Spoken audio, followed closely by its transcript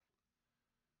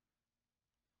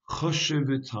Choshev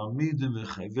Talmidim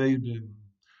v'Chavedim,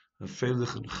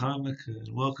 Hafelich and Chanukah,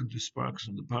 and welcome to Sparks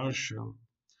on the Parsha,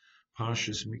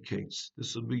 Parshas Miketz.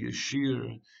 This will be a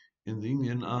shir in the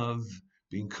union of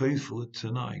being careful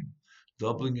tonight,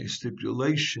 doubling a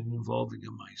stipulation involving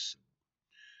a Maisa.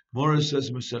 Gemara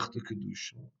says Masechta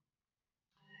Kedusha.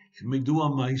 If you may do a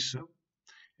Maisa,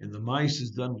 and the Maisa is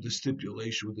done with the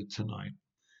stipulation with the tonight,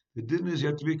 the din is you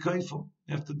have to be careful,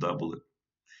 you have to double it.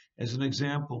 As an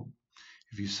example,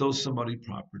 if you sell somebody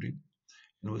property,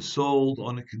 and it was sold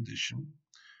on a condition.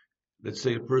 Let's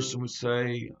say a person would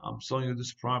say, I'm selling you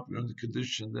this property on the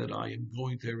condition that I am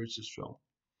going to Eretz Yisrael.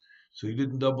 So he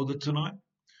didn't double the tonight.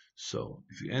 So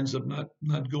if he ends up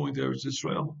not going to Eretz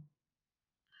Yisrael,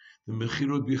 the mechir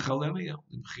would be chalenia.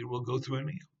 The mechir will go through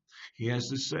anyhow. He has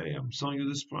to say, I'm selling you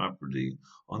this property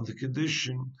on the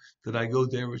condition that I go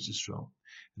to Eretz Yisrael.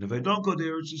 And if I don't go to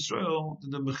Eretz Yisrael,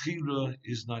 then the mechira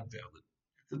is not valid.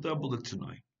 You have to double it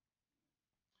tonight.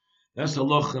 That's the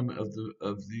halachim of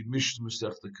the Mishnah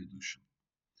Masechta Kedusha.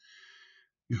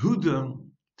 Yehuda,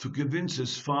 to convince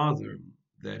his father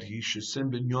that he should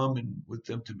send Binyamin with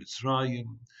them to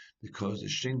Mitzrayim, because the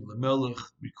Shem Lamelech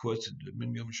requested that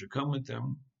Binyamin should come with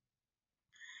them,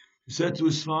 he said to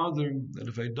his father that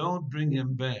if I don't bring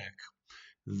him back,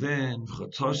 then I'll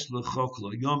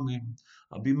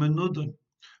be menuda,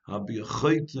 I'll be a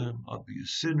chayta, I'll be a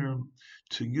sinner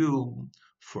to you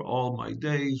for all my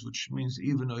days, which means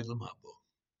even Olam Haba.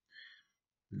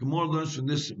 The Gemara learns from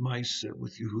this Maisa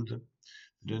with Yehuda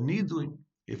that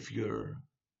if you're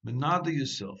menada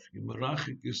yourself, you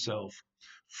merachik yourself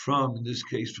from, in this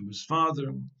case, from his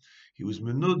father, he was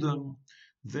menuda,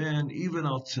 then even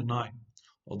al tonight,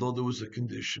 although there was a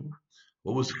condition,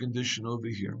 what was the condition over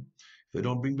here? If they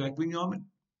don't bring back Binyamin,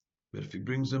 but if he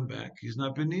brings them back, he's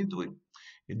not been nidui.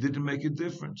 It didn't make a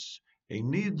difference. A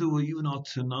nidu, even al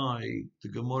tanai, the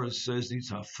Gemara says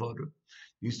needs hafara,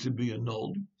 needs to be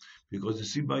annulled, because you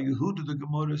see by Yehuda, the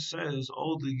Gemara says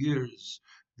all the years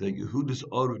that Yehuda's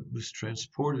orud was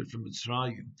transported from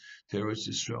Mitzrayim to Eretz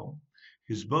Yisrael,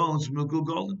 his bones were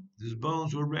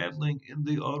rattling in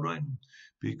the Aron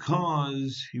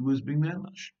because he was being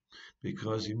nenash,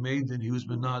 because he was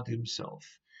menad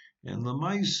himself, and the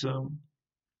Maisa.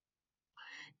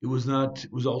 It was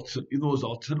all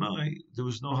tanai, there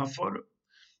was no hafara.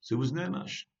 So it was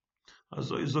nenash.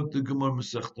 Also, is like the Gemara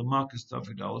Masechta Makas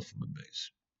Tafid Aleph from the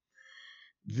base.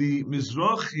 The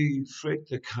Mizrahi fragt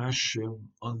the kasha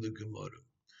on the Gemara.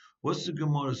 What's the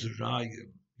Gemara's raya?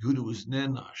 Yehuda was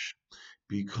nenash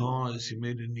because he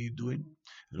made a niduin,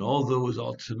 and although it was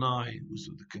all tanai, it was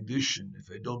with the condition,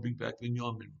 if I don't bring back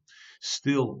Binyamin,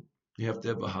 still you have to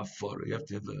have a hafara, you have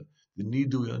to have the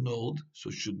nidui annulled, so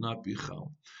it should not be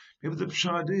chal. Maybe the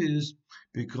pshat is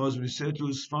because when he said to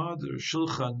his father,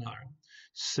 Shulchan nar,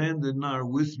 send the nar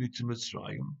with me to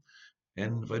Mitzrayim,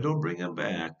 and if I don't bring him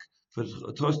back, I'll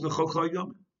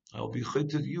be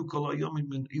chayt you kol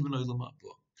hayomim even olam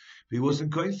haba. He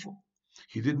wasn't careful.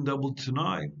 He didn't double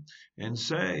tonight and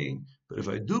say, but if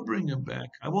I do bring him back,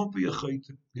 I won't be a chayt.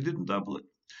 He didn't double it.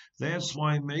 That's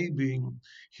why maybe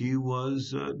he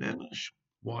was nenash.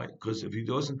 Why? Because if he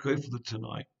doesn't care for the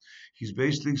tonight, he's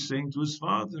basically saying to his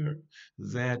father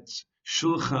that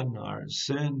Shulchan nar,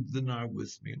 send the nar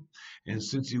with me. And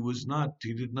since he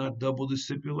did not double the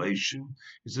stipulation,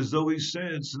 it's as though he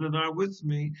said, send the nar with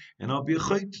me, and I'll be a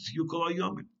chayt to you kol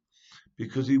hayomim.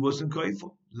 Because he wasn't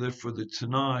grateful. Therefore the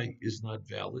tanai is not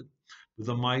valid. But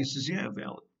the mais is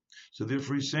valid. So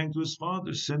therefore he's saying to his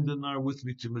father, send the nar with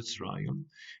me to Mitzrayim,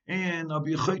 and I'll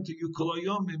be a chayt to you kol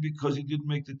hayomim, because he didn't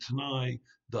make the tanai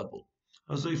double.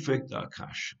 As I fake the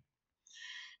akash.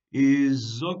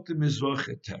 Is zok the mizrach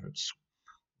teretz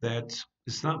that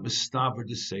it's not mistaber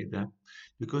to say that,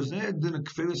 because they had done a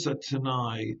kfeles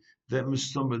tanai that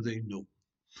mistaber they knew.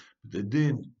 But they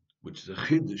didn't, which is a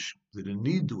chiddush, that a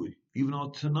nidui, even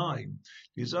on tanai,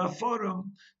 is a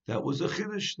forum. That was a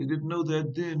chiddush. They didn't know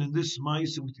that din, and this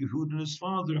ma'aseh with Yehuda and his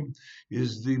father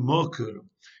is the mocker,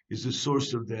 is the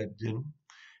source of that din.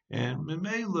 And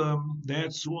Memela,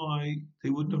 that's why they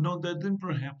wouldn't have known that din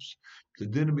perhaps. The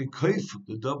din of being kaifut,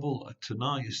 the double a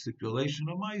tanai, a stipulation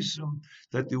of ma'aseh,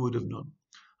 that they would have known.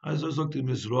 As I was looking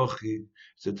at Mizrahi,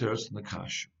 it's a teretz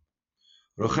nakash.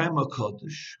 Rochaim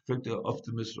HaKadosh, in fact, of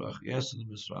the Mizrahi, yes, in the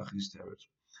Mizrahi's teretz,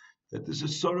 that this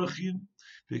is Sarachin,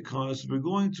 because we're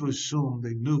going to assume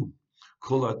they knew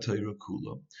Kol HaTorah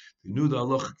Kula. They knew the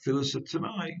halachic filas of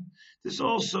Tanai. This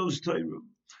also is Torah.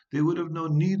 They would have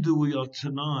known Nidui al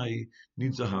Tanai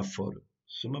needs a hafara.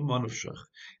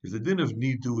 If the din of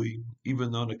Nidui,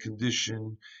 even on a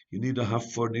condition, you need a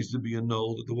hafara, needs to be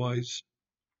annulled, otherwise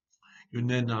you're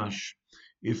nenash.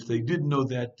 If they did know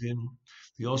that din,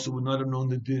 they also would not have known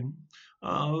the din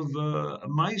of a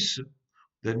maisa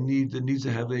that needs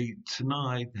to have a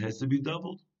tanai, has to be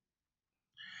doubled.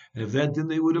 And if that din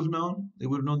they would have known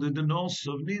the din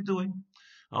also of need doing.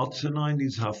 Al tanai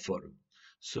needs hafara.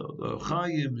 So the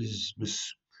Chaim is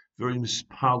very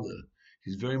mispala.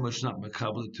 He's very much not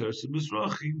makabel teres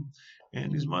mizrachi,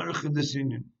 and he's marach in this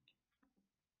union.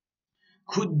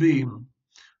 Could be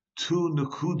two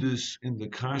nakudas in the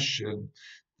kasha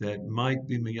that might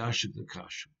be miyashid the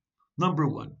kasha. Number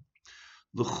one,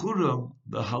 l'chura,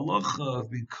 the halacha of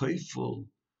being kafel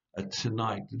at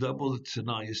tonight, the double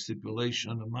tonight, a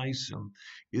stipulation on a ma'asim,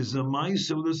 is a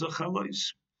ma'asim where there's a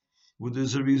chalais, where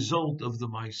there's a result of the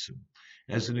ma'asim.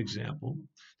 As an example,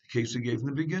 the case we gave in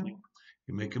the beginning,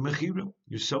 you make a mechira,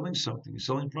 you're selling something, you're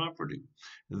selling property.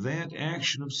 That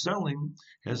action of selling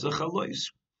has a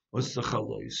chalais. What's the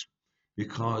chalais?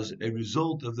 Because a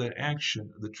result of that action,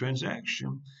 the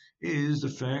transaction, is the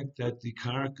fact that the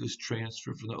karka is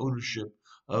transferred from the ownership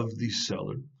of the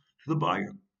seller to the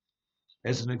buyer.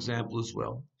 As an example as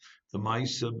well, the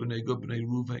Ma'isa B'nai Gad B'nai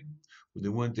Ruvain, when they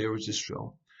went to Eretz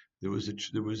Yisrael, there was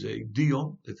a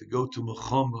deal that they go to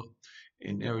Mechama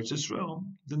in Eretz Yisrael,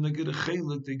 then they get a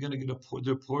chelik, they're going to get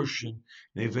their portion.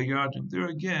 There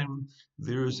again,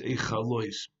 there is a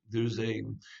chalois. There's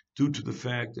due to the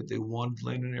fact that they wanted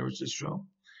land in Eretz Yisrael.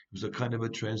 It was a kind of a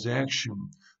transaction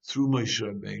through Moshe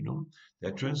Rabbeinu.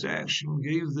 That transaction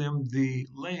gave them the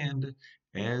land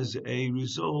as a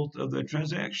result of that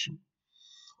transaction.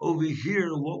 Over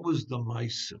here, what was the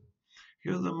Maisa?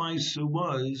 Here the Maisa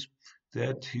was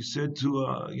that he said to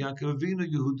Yaakov Avinu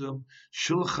Yehuda,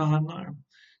 Shulcha Hanar,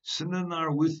 send a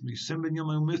nar with me, send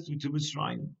Binyamin with me to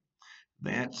Mitzrayim.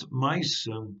 That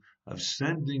Maisa of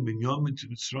sending Binyamin to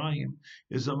Mitzrayim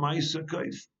is a Maisa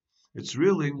Kaif. It's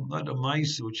really not a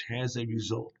Maisa which has a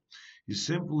result. It's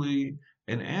simply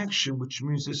an action which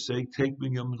means to say, take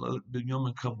Binyamin, let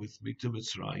Binyamin come with me to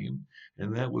Mitzrayim,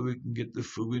 and that way we can get the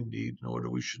food we need in order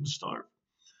we shouldn't starve.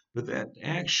 But that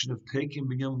action of taking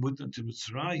Binyamin with them to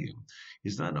Mitzrayim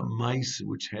is not a Maisa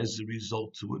which has a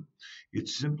result to it.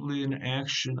 It's simply an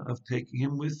action of taking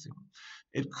him with him.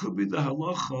 It could be the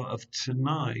halacha of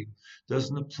Tanai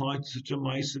doesn't apply to such a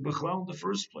Maisa B'chlal in the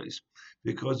first place,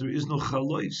 because there is no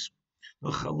chalois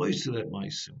to that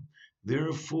Maisa.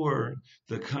 Therefore,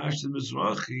 the Kash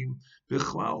Mizrachi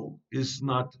Bichlal is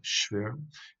not shver,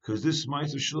 because this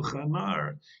Maisa Shulchan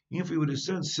Aruch, if we would have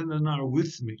said, send a nar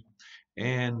with me,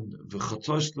 and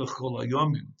v'chatosh l'chol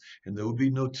hayomim, and there will be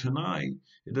no Tanai,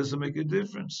 it doesn't make a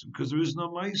difference, because there is no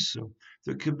Maisa.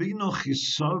 There can be no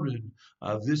chisaron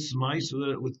of this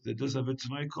Maisa that doesn't have a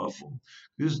Tanai kofel.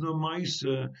 There's no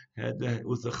Maisa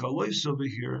with the chalois over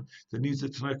here that needs a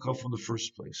Tanai kofel in the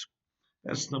first place.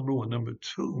 That's number one. Number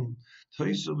two,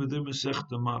 Tais over there,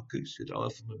 Masechta Makis, it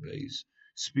Aleph Beis,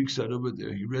 speaks out over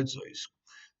there. He read Zois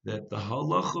that the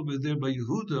halach over there by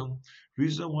Yehuda,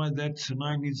 reason why that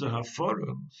Tanai needs a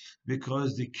hafara,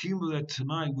 because the kim of that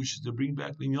Tanai, which is to bring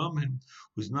back Binyamin,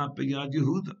 was not by Yad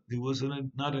Yehuda. He was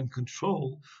not in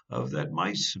control of that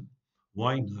Maisim.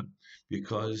 Why not?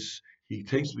 Because he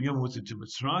takes Binyamin with him to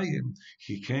Mitzrayim,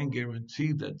 he can't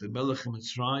guarantee that the Melech of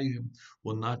Mitzrayim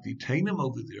will not detain him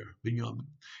over there, Binyamin.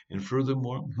 And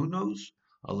furthermore, who knows?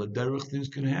 Ala derech things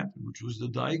can happen, which was the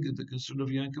daiga, the concern of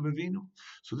Yaakov Avinu.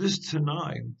 So this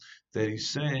Tanai that he's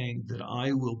saying that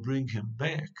I will bring him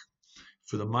back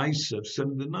for the Maisa of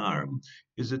sending the nar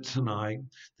is a Tanai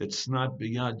that's not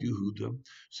beyond Yehuda.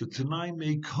 So Tanai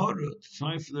Meikara,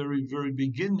 Tanai for the very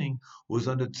beginning was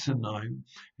under Tanai,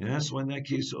 and that's why in that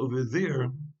case over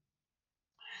there,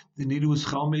 the need was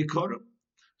Chal Meikara.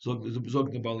 So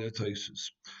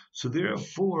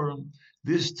therefore,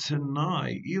 this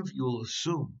Tanai, if you'll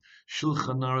assume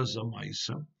Shulchan Aruch is a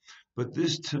Maisa, but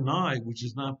this Tanai, which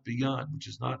is not beyond, which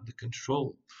is not in the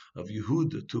control of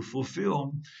Yehuda to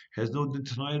fulfill, has no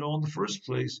Tanai at all in the first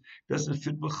place, doesn't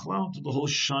fit B'chlal to the whole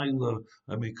Shaila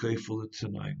Amikayful of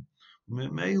Tanai.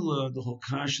 Memela, the whole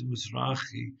Kash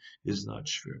Mizrachi is not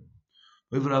shver.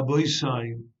 Over Rabbi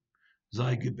Sai,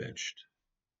 sei gebenched.